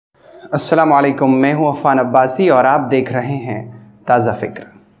अस्सलाम वालेकुम, मैं हूँ अफ़ान अब्बासी और आप देख रहे हैं ताज़ा फ़िक्र।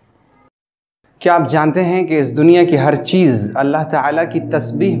 क्या आप जानते हैं कि इस दुनिया की हर चीज़ अल्लाह ताला की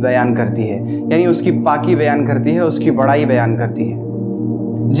तस्बीह बयान करती है, यानी उसकी पाकी बयान करती है, उसकी बड़ाई बयान करती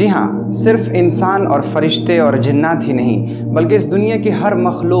है। जी हाँ, सिर्फ़ इंसान और फ़रिश्ते और जिन्नात ही नहीं बल्कि इस दुनिया की हर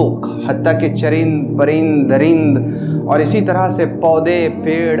मखलूक, हत्ता कि चरिंद परिंद दरिंद और इसी तरह से पौधे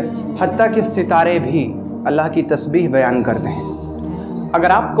पेड़ हत्ता कि सितारे भी अल्लाह की तस्बीह बयान करते हैं।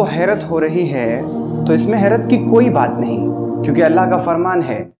 अगर आपको हैरत हो रही है तो इसमें हैरत की कोई बात नहीं, क्योंकि अल्लाह का फरमान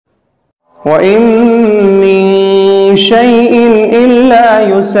है वइन मिन शैइन इल्ला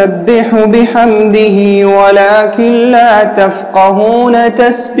युसब्बिहु बिहम्दिही वलाकिन ला तफ़क़हून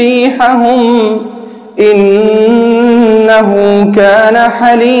तस्बीहहुम इन्नहु कान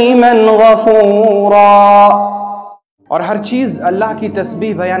हलीमन गफ़ूरा। और हर चीज़ अल्लाह की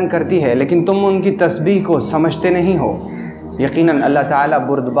तस्बीह बयान करती है, लेकिन तुम उनकी तस्बीह को समझते नहीं हो। यकीनन अल्लाह ताला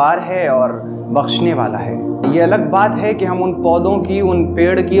बुर्दबार है और बख्शने वाला है। ये अलग बात है कि हम उन पौधों की, उन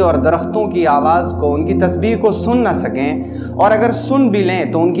पेड़ की और दरख्तों की आवाज़ को, उनकी तस्बीह को सुन ना सकें, और अगर सुन भी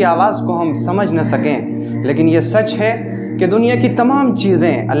लें तो उनकी आवाज़ को हम समझ न सकें। लेकिन ये सच है कि दुनिया की तमाम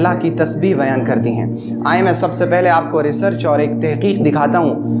चीज़ें अल्लाह की तस्बीह बयान करती हैं। आए मैं सबसे पहले आपको रिसर्च और एक तहकीक दिखाता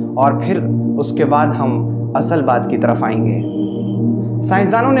हूँ और फिर उसके बाद हम असल बात की तरफ आएंगे।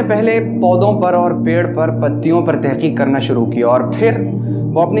 साइंसदानों ने पहले पौधों पर और पेड़ पर, पत्तियों पर तहकीक करना शुरू की और फिर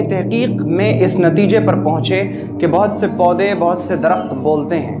वो अपनी तहकीक में इस नतीजे पर पहुँचे कि बहुत से पौधे, बहुत से दरख्त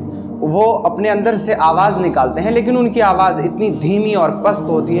बोलते हैं, वो अपने अंदर से आवाज़ निकालते हैं, लेकिन उनकी आवाज़ इतनी धीमी और पस्त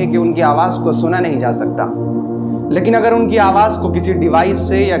होती है कि उनकी आवाज़ को सुना नहीं जा सकता। लेकिन अगर उनकी आवाज़ को किसी डिवाइस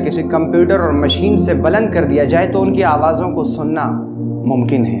से या किसी कंप्यूटर और मशीन से बुलंद कर दिया जाए तो उनकी आवाज़ों को सुनना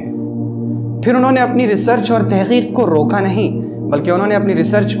मुमकिन है। फिर उन्होंने अपनी रिसर्च और तहकीक को रोका नहीं, बल्कि उन्होंने अपनी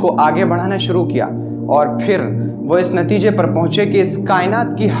रिसर्च को आगे बढ़ाना शुरू किया और फिर वो इस नतीजे पर पहुँचे कि इस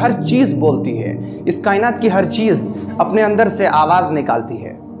कायनात की हर चीज़ बोलती है, इस कायनात की हर चीज़ अपने अंदर से आवाज़ निकालती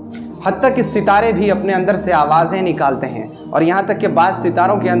है। हत्ता कि सितारे भी अपने अंदर से आवाज़ें निकालते हैं, और यहाँ तक कि बाज़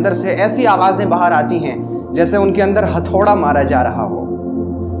सितारों के अंदर से ऐसी आवाज़ें बाहर आती हैं जैसे उनके अंदर हथौड़ा मारा जा रहा हो।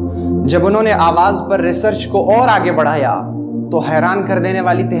 जब उन्होंने आवाज़ पर रिसर्च को और आगे बढ़ाया तो हैरान कर देने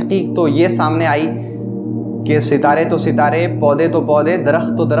वाली तहकीक तो ये सामने आई कि सितारे तो सितारे, पौधे तो पौधे,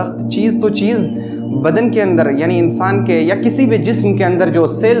 दरख्त तो दरख्त, चीज़ तो चीज़, बदन के अंदर यानी इंसान के या किसी भी जिस्म के अंदर जो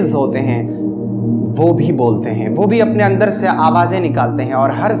सेल्स होते हैं वो भी बोलते हैं, वो भी अपने अंदर से आवाज़ें निकालते हैं,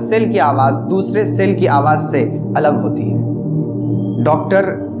 और हर सेल की आवाज़ दूसरे सेल की आवाज़ से अलग होती है। डॉक्टर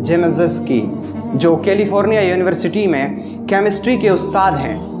जेमस की, जो कैलिफोर्निया यूनिवर्सिटी में केमिस्ट्री के उस्ताद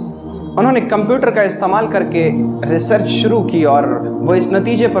हैं, उन्होंने कंप्यूटर का इस्तेमाल करके रिसर्च शुरू की और वो इस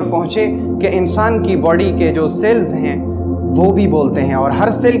नतीजे पर पहुँचे कि इंसान की बॉडी के जो सेल्स हैं वो भी बोलते हैं, और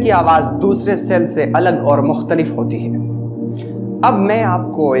हर सेल की आवाज़ दूसरे सेल से अलग और मुख्तलिफ होती है। अब मैं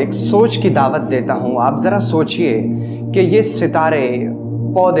आपको एक सोच की दावत देता हूँ। आप ज़रा सोचिए कि ये सितारे,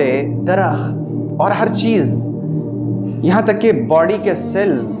 पौधे, दरख्त और हर चीज़, यहाँ तक कि बॉडी के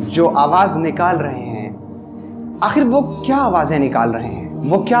सेल्स जो आवाज़ निकाल रहे हैं, आखिर वो क्या आवाज़ें निकाल रहे हैं,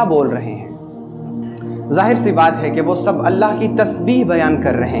 वो क्या बोल रहे हैं? जाहिर सी बात है कि वो सब अल्लाह की तस्बीह बयान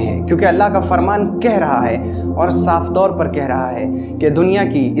कर रहे हैं, क्योंकि अल्लाह का फरमान कह रहा है और साफ तौर पर कह रहा है कि दुनिया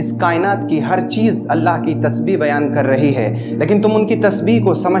की, इस कायनात की हर चीज़ अल्लाह की तस्बीह बयान कर रही है, लेकिन तुम उनकी तस्बीह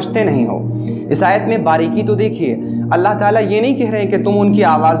को समझते नहीं हो। इस आयत में बारीकी तो देखिए, अल्लाह ताला ये नहीं कह रहे हैं कि तुम उनकी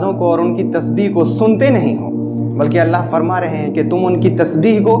आवाज़ों को और उनकी तस्बीह को सुनते नहीं हो, बल्कि अल्लाह फरमा रहे हैं कि तुम उनकी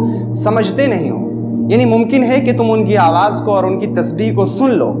तस्बीह को समझते नहीं हो। यानी मुमकिन है कि तुम उनकी आवाज़ को और उनकी तस्बीह को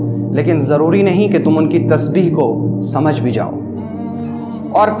सुन लो, लेकिन ज़रूरी नहीं कि तुम उनकी तस्बीह को समझ भी जाओ।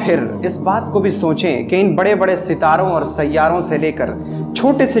 और फिर इस बात को भी सोचें कि इन बड़े बड़े सितारों और सैयारों से लेकर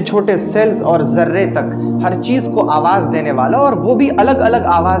छोटे से छोटे सेल्स और ज़र्रे तक हर चीज़ को आवाज़ देने वाला, और वो भी अलग अलग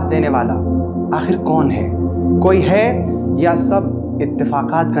आवाज़ देने वाला, आखिर कौन है? कोई है या सब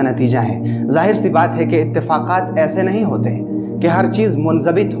इत्तेफाकात का नतीजा है? जाहिर सी बात है कि इत्तेफाकात ऐसे नहीं होते कि हर चीज़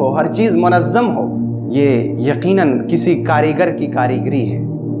मुनज़बित हो, हर चीज़ मुनज़्ज़म हो। ये यकीनन किसी कारीगर की कारीगरी है,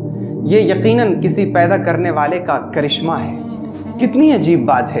 ये यकीनन किसी पैदा करने वाले का करिश्मा है। कितनी अजीब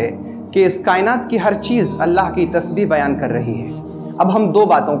बात है कि इस कायनात की हर चीज़ अल्लाह की तस्बीह बयान कर रही है। अब हम दो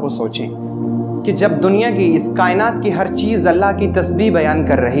बातों को सोचें कि जब दुनिया की, इस कायनात की हर चीज़ अल्लाह की तस्बीह बयान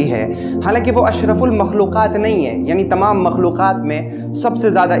कर रही है, हालांकि वो अशरफुल मखलूक़ात नहीं है, यानी तमाम मखलूक़ात में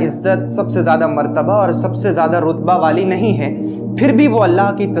सबसे ज़्यादा इज़्ज़त, सबसे ज़्यादा मर्तबा और सबसे ज़्यादा रुतबा वाली नहीं है, फिर भी वो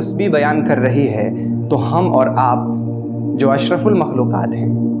अल्लाह की तस्बीह बयान कर रही है, तो हम और आप जो अशरफुल मखलूक़ात हैं,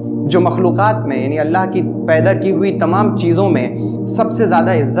 जो मखलूक़ात में यानी अल्लाह की पैदा की हुई तमाम चीज़ों में सबसे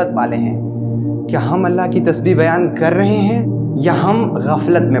ज़्यादा इज़्ज़त वाले हैं, क्या हम अल्लाह की तस्बीह बयान कर रहे हैं या हम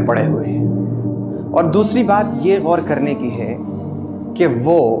गफलत में पड़े हुए हैं? और दूसरी बात ये गौर करने की है कि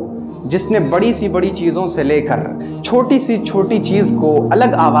वो جس نے بڑی سی بڑی چیزوں سے لے کر چھوٹی سی چھوٹی چیز کو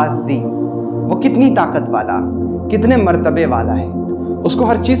الگ آواز دی، وہ کتنی طاقت والا، کتنے مرتبے والا ہے، اس کو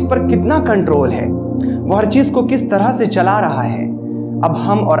ہر چیز پر کتنا کنٹرول ہے، وہ ہر چیز کو کس طرح سے چلا رہا ہے۔ اب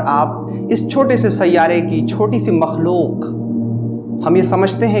ہم اور آپ اس چھوٹے سے سیارے کی چھوٹی سی مخلوق، ہم یہ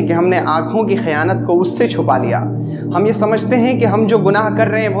سمجھتے ہیں کہ ہم نے آنکھوں کی خیانت کو اس سے چھپا لیا، ہم یہ سمجھتے ہیں کہ ہم جو گناہ کر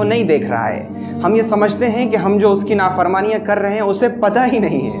رہے ہیں وہ نہیں دیکھ رہا ہے، ہم یہ سمجھتے ہیں کہ ہم جو اس کی نافرمانیاں کر رہے ہیں اسے پتہ ہی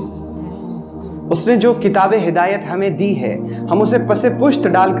نہیں ہے۔ اس نے جو کتاب ہدایت ہمیں دی ہے، ہم اسے پس پشت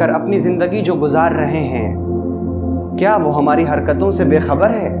ڈال کر اپنی زندگی جو گزار رہے ہیں، کیا وہ ہماری حرکتوں سے بے خبر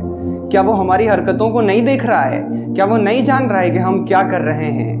ہے؟ کیا وہ ہماری حرکتوں کو نہیں دیکھ رہا ہے؟ کیا وہ نہیں جان رہا ہے کہ ہم کیا کر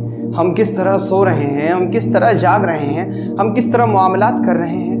رہے ہیں، ہم کس طرح سو رہے ہیں، ہم کس طرح جاگ رہے ہیں، ہم کس طرح معاملات کر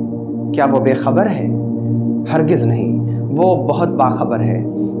رہے ہیں؟ کیا وہ بے خبر ہے؟ ہرگز نہیں، وہ بہت باخبر ہے۔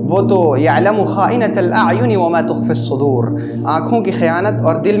 وہ تو یعلم خائنۃ الاعین وما تخفی الصدور، آنکھوں کی خیانت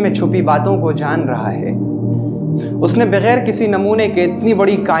اور دل میں چھپی باتوں کو جان رہا ہے۔ اس نے بغیر کسی نمونے کے اتنی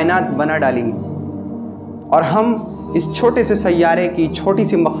بڑی کائنات بنا ڈالی، اور ہم اس چھوٹے سے سیارے کی چھوٹی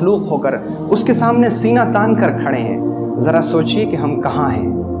سی مخلوق ہو کر اس کے سامنے سینہ تان کر کھڑے ہیں۔ ذرا سوچئے کہ ہم کہاں ہیں؟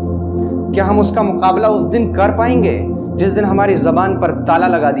 کیا ہم اس کا مقابلہ اس دن کر پائیں گے جس دن ہماری زبان پر تالا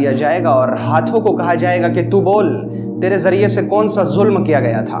لگا دیا جائے گا اور ہاتھوں کو کہا جائے گا کہ تو بول، تیرے ذریعے سے کون سا ظلم کیا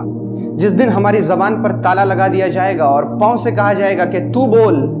گیا تھا؟ جس دن ہماری زبان پر تالا لگا دیا جائے گا اور پاؤں سے کہا جائے گا کہ تو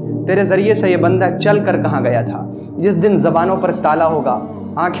بول، تیرے ذریعے سے یہ بندہ چل کر کہاں گیا تھا؟ جس دن زبانوں پر تالا ہوگا،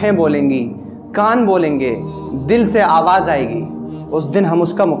 آنکھیں بولیں گی، کان بولیں گے، دل سے آواز آئے گی، اس دن ہم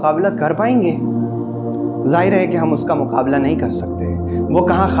اس کا مقابلہ کر پائیں گے؟ ظاہر ہے کہ ہم اس کا مقابلہ نہیں کر سکتے۔ وہ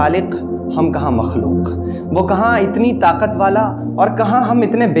کہاں خالق، ہم کہاں مخلوق، وہ کہاں اتنی طاقت والا اور کہاں ہم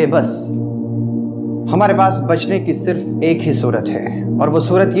اتنے بے بس۔ ہمارے پاس بچنے کی صرف ایک ہی صورت ہے، اور وہ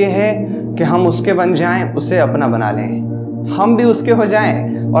صورت یہ ہے کہ ہم اس کے بن جائیں، اسے اپنا بنا لیں، ہم بھی اس کے ہو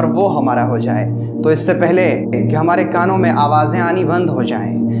جائیں اور وہ ہمارا ہو جائے۔ تو اس سے پہلے کہ ہمارے کانوں میں آوازیں آنی بند ہو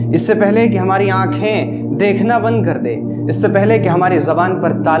جائیں، اس سے پہلے کہ ہماری آنکھیں دیکھنا بند کر دے، اس سے پہلے کہ ہماری زبان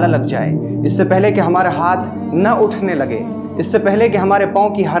پر تالا لگ جائے، اس سے پہلے کہ ہمارا ہاتھ نہ اٹھنے لگے، اس سے پہلے کہ ہمارے پاؤں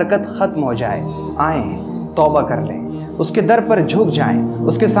کی حرکت ختم ہو جائے، آئیں توبہ کر لیں، اس کے در پر جھک جائیں،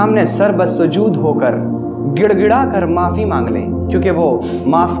 اس کے سامنے سر بسجود ہو کر گڑ گڑا کر معافی مانگ لیں، کیونکہ وہ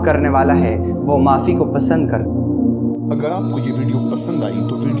معاف کرنے والا ہے، وہ معافی کو پسند کرتا ہے۔ اگر آپ کو یہ ویڈیو پسند آئی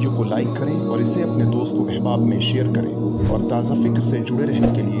تو ویڈیو کو لائک کریں اور اسے اپنے دوست و احباب میں شیئر کریں، اور تازہ فکر سے جڑے رہنے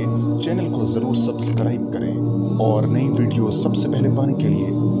کے لیے چینل کو ضرور سبسکرائب کریں، اور نئی ویڈیو سب سے پہلے پانے کے لیے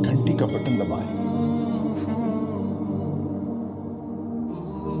گھنٹی کا بٹن دبائیں۔